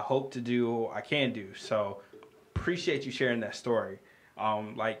like, I hope to do, I can do. So appreciate you sharing that story.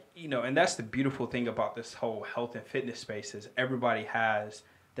 Like, you know, and that's the beautiful thing about this whole health and fitness space is everybody has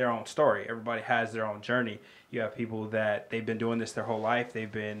their own story. Everybody has their own journey. You have people that they've been doing this their whole life.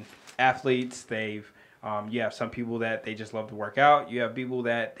 They've been athletes. You have some people that they just love to work out. You have people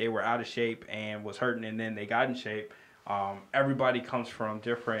that they were out of shape and was hurting and then they got in shape. Everybody comes from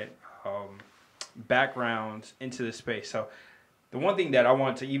different backgrounds into the space. So the one thing that I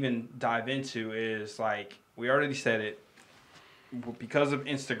want to even dive into is, like, we already said it, because of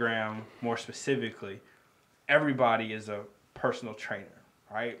Instagram more specifically, everybody is a personal trainer,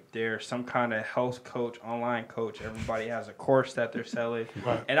 right? There's some kind of health coach, online coach. Everybody has a course that they're selling.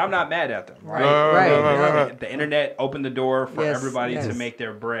 Right. And I'm not mad at them, right? Right. The internet opened the door for Yes, everybody yes. to make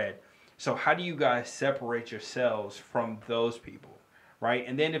their bread. So how do you guys separate yourselves from those people, right?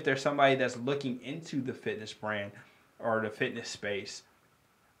 And then if there's somebody that's looking into the fitness brand or the fitness space,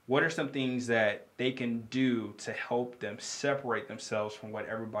 what are some things that they can do to help them separate themselves from what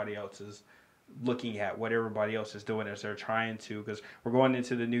everybody else is looking at, what everybody else is doing as they're trying to, because we're going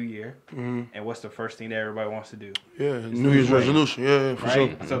into the new year, and what's the first thing that everybody wants to do? Yeah, New Year's resolution. Yeah, for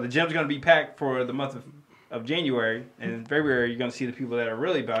Right? sure. So the gym's going to be packed for the month of January, and in February you're going to see the people that are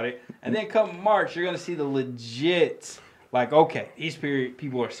really about it, and then come March you're going to see the legit, like, okay, these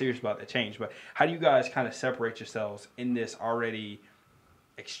people are serious about the change. But how do you guys kind of separate yourselves in this already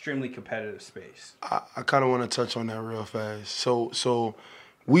extremely competitive space? I kind of want to touch on that real fast. So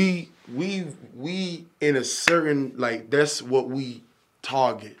we in a certain, like, that's what we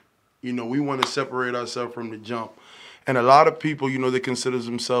target. You know, we want to separate ourselves from the jump. And a lot of people, you know, they consider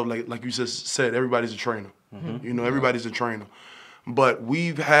themselves, like you just said, everybody's a trainer. You know, everybody's a trainer. But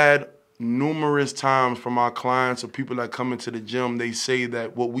we've had numerous times from our clients or people that come into the gym, they say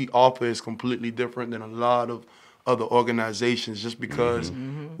that what we offer is completely different than a lot of other organizations just because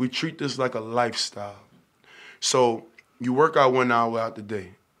we treat this like a lifestyle. So you work out 1 hour out the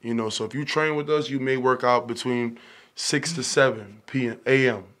day. You know, so if you train with us, you may work out between 6 to 7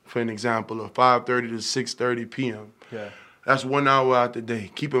 a.m., for an example, or 5:30 to 6:30 p.m. Yeah. That's 1 hour out the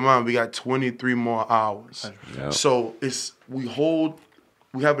day. Keep in mind, we got 23 more hours. Yep. So we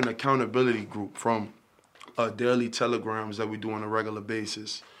have an accountability group from daily telegrams that we do on a regular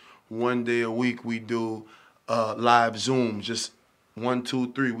basis. 1 day a week we do live Zoom, just 1,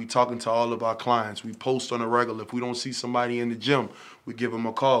 2, 3. We talking to all of our clients. We post on a regular. If we don't see somebody in the gym, we give them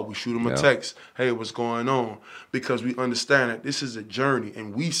a call. We shoot them a text. Hey, what's going on? Because we understand that this is a journey,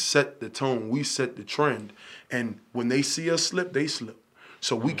 and we set the tone. We set the trend. And when they see us slip, they slip.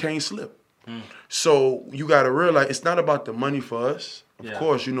 So we can't slip. So you got to realize it's not about the money for us. Of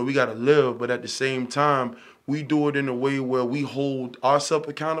course, you know, we got to live, but at the same time, we do it in a way where we hold ourselves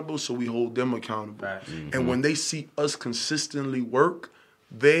accountable, so we hold them accountable. Right. And when they see us consistently work,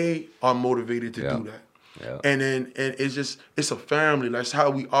 they are motivated to do that. Yeah. And it's a family. That's how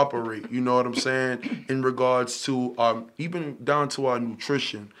we operate. You know what I'm saying? In regards to even down to our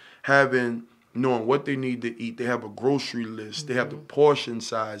nutrition, knowing what they need to eat. They have a grocery list. They have the portion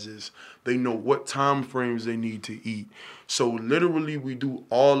sizes. They know what time frames they need to eat. So literally we do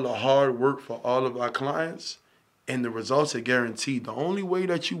all the hard work for all of our clients, and the results are guaranteed. The only way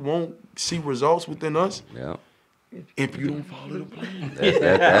that you won't see results within us, if you don't follow the plan.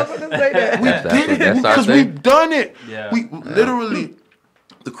 We did it because we've done it. Yeah. We literally,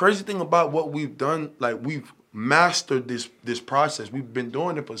 the crazy thing about what we've done, like, we've mastered this process. We've been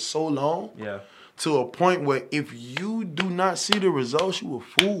doing it for so long to a point where if you do not see the results, you a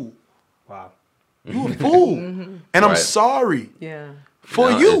fool. Wow. You a fool. And I'm sorry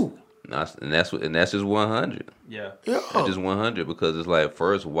for you. And that's just 100. Yeah. That's just 100, because it's like,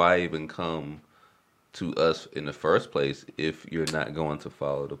 first, why even come to us in the first place if you're not going to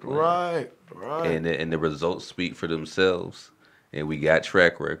follow the plan? Right. And the results speak for themselves. And we got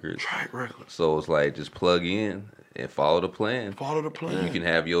track records. So it's like, just plug in and follow the plan. And you can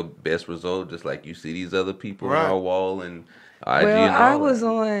have your best result, just like you see these other people on our wall and IG. Well, and all I was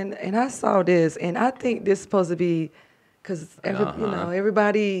on, and I saw this, and I think this is supposed to be, because you know,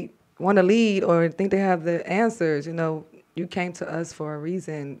 everybody want to lead or think they have the answers. You know, you came to us for a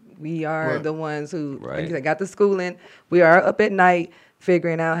reason. We are the ones who like you said, got the schooling. We are up at night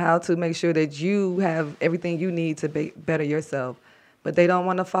figuring out how to make sure that you have everything you need to better yourself. But they don't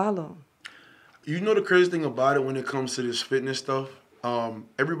want to follow. You know the crazy thing about it when it comes to this fitness stuff?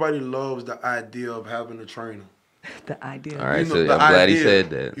 Everybody loves the idea of having a trainer. The idea. All right, You know, so the I'm glad he idea. said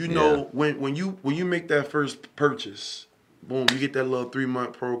that. You Yeah. know, when you make that first purchase, boom, you get that little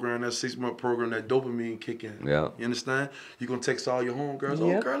 3-month program, that 6-month program, that dopamine kick in. Yeah. You understand? You're gonna text all your homegirls,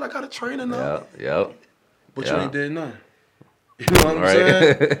 Yep. oh girl, I got a trainer now. Yep. But you Yeah. ain't did nothing. You know what I'm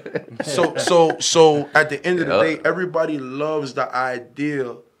Right. saying? So at the end of the Yep. day, everybody loves the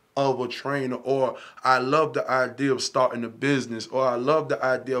idea of a trainer, or I love the idea of starting a business, or I love the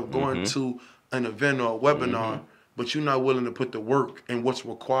idea of going to an event or a webinar, but you're not willing to put the work and what's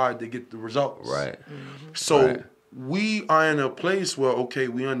required to get the results. Right. So Right. we are in a place where, okay,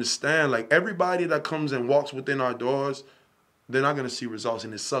 we understand, like everybody that comes and walks within our doors, they're not going to see results,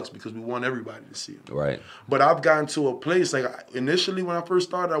 and it sucks because we want everybody to see it. Right. But I've gotten to a place, like initially when I first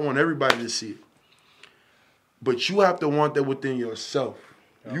started, I want everybody to see it. But you have to want that within yourself.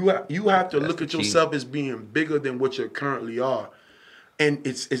 You have to look the at key. yourself as being bigger than what you currently are. And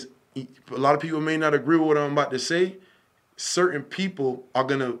it's a lot of people may not agree with what I'm about to say. Certain people are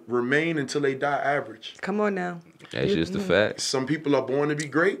going to remain until they die average. Come on now. That's just the fact. Some people are born to be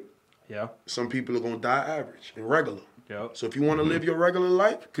great. Yeah. Some people are going to die average and regular. Yep. So if you want to live your regular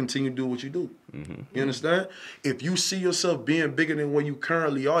life, continue to do what you do. You understand? If you see yourself being bigger than where you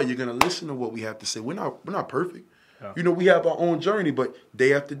currently are, you're gonna listen to what we have to say. We're not perfect. Yeah. You know, we have our own journey, but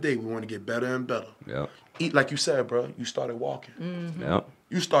day after day, we want to get better and better. Yep. Eat like you said, bro. You started walking. Yep.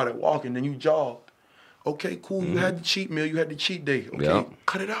 You started walking, then you jogged. Okay, cool. You had the cheat meal. You had the cheat day. Okay, Yeah.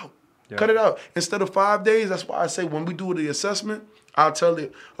 cut it out. Yeah. Cut it out. Instead of 5 days, that's why I say when we do the assessment, I'll tell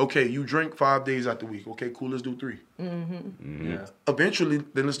it, okay, you drink 5 days out the week. Okay, cool, let's do 3. Yeah. Eventually,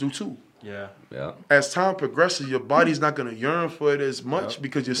 then let's do 2. Yeah. Yep. As time progresses, your body's not going to yearn for it as much Yep.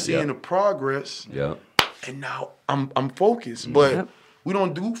 because you're seeing Yep. the progress. Yep. And now I'm focused. But Yep. we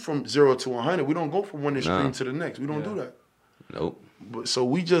don't do from 0 to 100. We don't go from one extreme Nah. to the next. We don't Yeah. do that. Nope. But so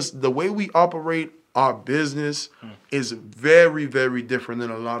we just, the way we operate our business is very, very different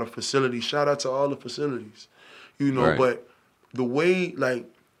than a lot of facilities. Shout out to all the facilities, you know. Right. But the way, like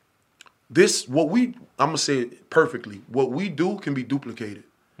this, I'm gonna say it perfectly. What we do can be duplicated,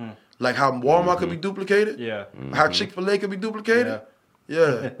 like how Walmart could be duplicated. Yeah. How Chick-fil-A could be duplicated.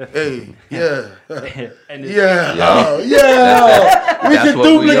 Yeah. Yeah. Hey. Yeah. And it's, Yeah. Yeah. Yeah. We That's can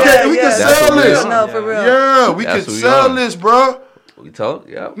what we duplicate. are. We can Yeah, that's sell what we this. are. No, for real. Yeah. We can That's what we sell are. this, bro. We talked.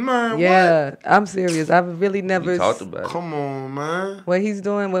 Yep. Man. Yeah, I'm serious. I've really never We talked about What? it. Come on, man. what he's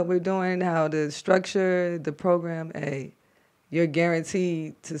doing, what we're doing, how the structure, the program, you're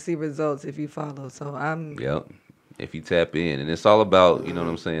guaranteed to see results if you follow. So I'm Yep. If you tap in, and it's all about, you know what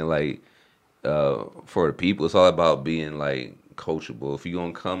I'm saying, like for the people, it's all about being like coachable. If you're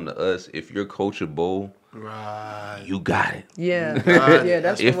gonna come to us, if you're coachable, Right. you got it. yeah, Right. yeah.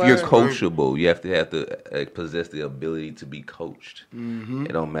 That's If the you're word. coachable, you have to possess the ability to be coached.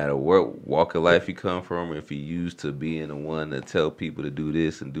 It don't matter what walk of life you come from, or if you're used to being the one to tell people to do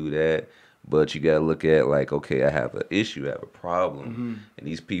this and do that. But you got to look at like, okay, I have an issue, I have a problem, and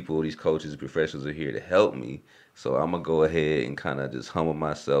these people, these coaches, professionals are here to help me. So I'm gonna go ahead and kind of just humble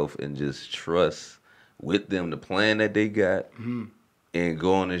myself and just trust with them the plan that they got, and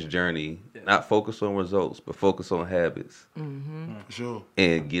go on this journey. Not focus on results, but focus on habits, For sure.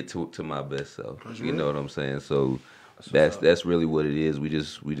 and get to my best self. That's You right. know what I'm saying? So what's up. that's really what it is. We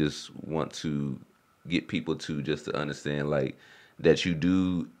just want to get people to just to understand like that you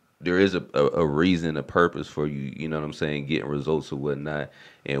do. There is a reason, a purpose for you. You know what I'm saying? Getting results or whatnot,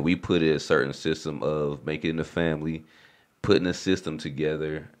 and we put a certain system of making a family, putting a system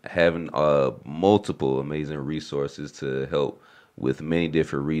together, having multiple amazing resources to help with many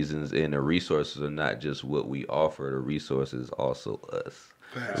different reasons, and the resources are not just what we offer. The resources also us.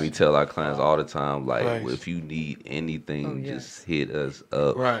 Facts. We tell our clients all the time, like, Facts. if you need anything, Oh, yes. just hit us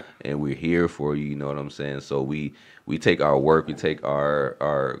up, Right. and we're here for you. You know what I'm saying? So we take our work, we take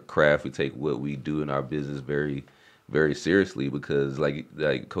our craft, we take what we do in our business very, very seriously, because like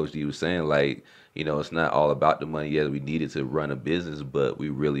Coach D was saying, like, you know, it's not all about the money. Yes, we need it to run a business, but we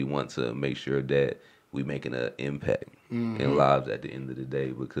really want to make sure that we making an impact in lives at the end of the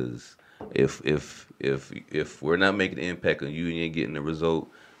day. Because if we're not making an impact on you and you ain't getting the result,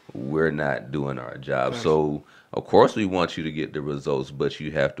 we're not doing our job. Right. So of course we want you to get the results, but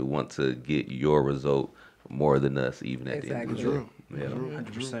you have to want to get your result more than us, even at the end of the day. Yeah.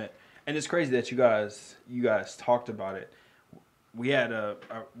 100%. And it's crazy that you guys talked about it. We had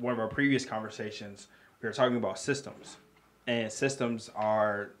one of our previous conversations. We were talking about systems, and systems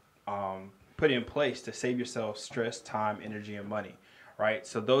are put in place to save yourself stress, time, energy, and money. Right.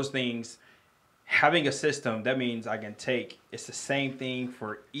 So those things having a system, that means I can take, it's the same thing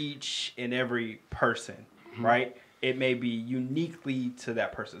for each and every person, right? It may be uniquely to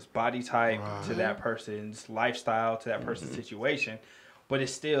that person's body type, to that person's lifestyle, to that person's situation, but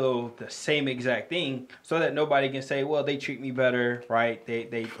it's still the same exact thing, so that nobody can say, well, they treat me better, right?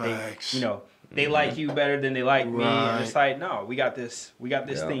 They you know, they like you better than they like me. And it's like, no, we got this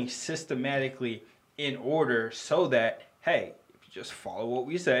thing systematically in order, so that, hey, if you just follow what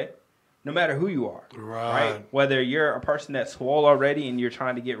we say, no matter who you are, right? Whether you're a person that's swole already and you're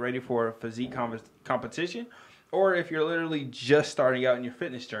trying to get ready for a physique competition, or if you're literally just starting out in your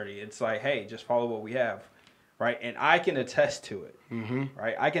fitness journey, it's like, hey, just follow what we have, right? And I can attest to it,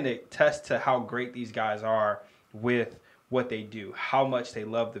 right? I can attest to how great these guys are with what they do, how much they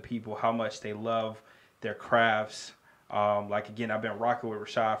love the people, how much they love their crafts. Like, again, I've been rocking with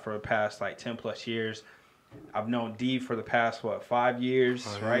Rashad for the past, like, 10 plus years. I've known D for the past, 5 years,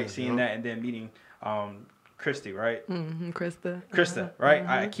 right? Seeing that, and then meeting Christy, right? Krista, right?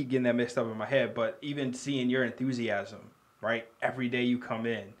 I keep getting that mixed up in my head, but even seeing your enthusiasm, right? Every day you come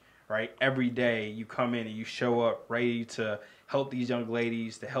in, right? Every day you come in and you show up ready to help these young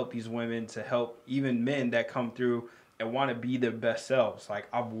ladies, to help these women, to help even men that come through and want to be their best selves. Like,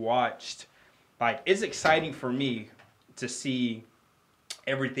 I've watched, like, it's exciting for me to see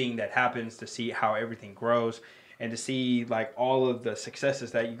everything that happens, to see how everything grows, and to see, like, all of the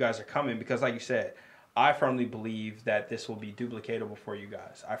successes that you guys are coming, because, like you said, I firmly believe that this will be duplicatable for you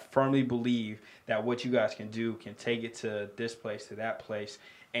guys. I firmly believe that what you guys can do can take it to this place, to that place.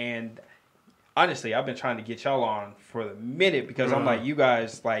 And honestly, I've been trying to get y'all on for a minute, because I'm like, you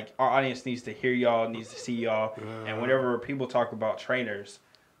guys, like, our audience needs to hear y'all, needs to see y'all. And whenever people talk about trainers,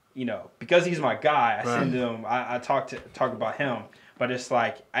 you know, because he's my guy, I send them, I talk about him. But it's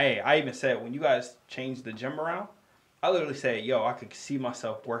like, hey, I even said, when you guys changed the gym around, I literally said, yo, I could see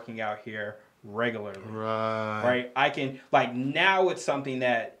myself working out here regularly. Right? I can, like, now it's something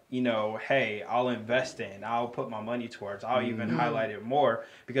that, you know, hey, I'll invest in. I'll put my money towards. I'll even highlight it more,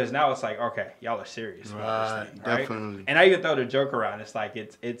 because now it's like, okay, y'all are serious about this thing, right? Definitely. And I even throw the joke around. It's like,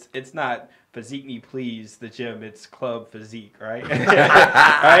 it's not Physique Me Please, the gym. It's Club Physique, right?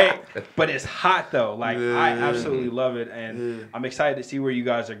 Right? But it's hot, though. Like, I absolutely love it. And I'm excited to see where you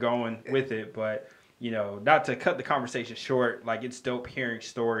guys are going with it. But, you know, not to cut the conversation short, like, it's dope hearing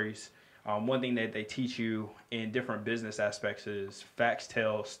stories. One thing that they teach you in different business aspects is facts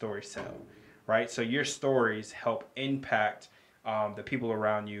tell, stories tell, right? So your stories help impact the people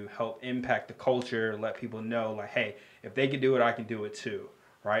around you, help impact the culture, let people know, like, hey, if they can do it, I can do it too,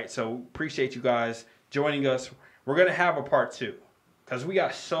 right? So appreciate you guys joining us. We're going to have a part 2, because we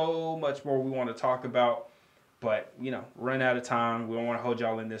got so much more we want to talk about, but, you know, run out of time. We don't want to hold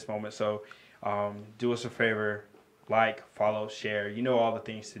y'all in this moment. So do us a favor, like, follow, share. You know all the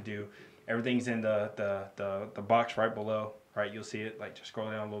things to do. Everything's in the box right below, right? You'll see it. Like, just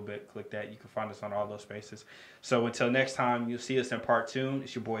scroll down a little bit, click that. You can find us on all those spaces. So until next time, you'll see us in part 2.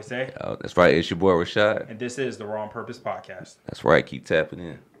 It's your boy Zay. Oh, that's right. It's your boy Rashad. And this is the Raw on Purpose Podcast. That's right. Keep tapping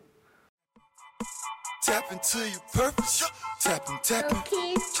in. Tap into your purpose. Tapping. Check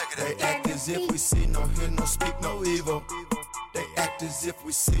it. They act as if we see, no hear, no speak, no evil. They act as if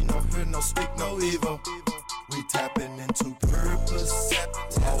we see, no hear, no speak, no evil. We tapping into purpose.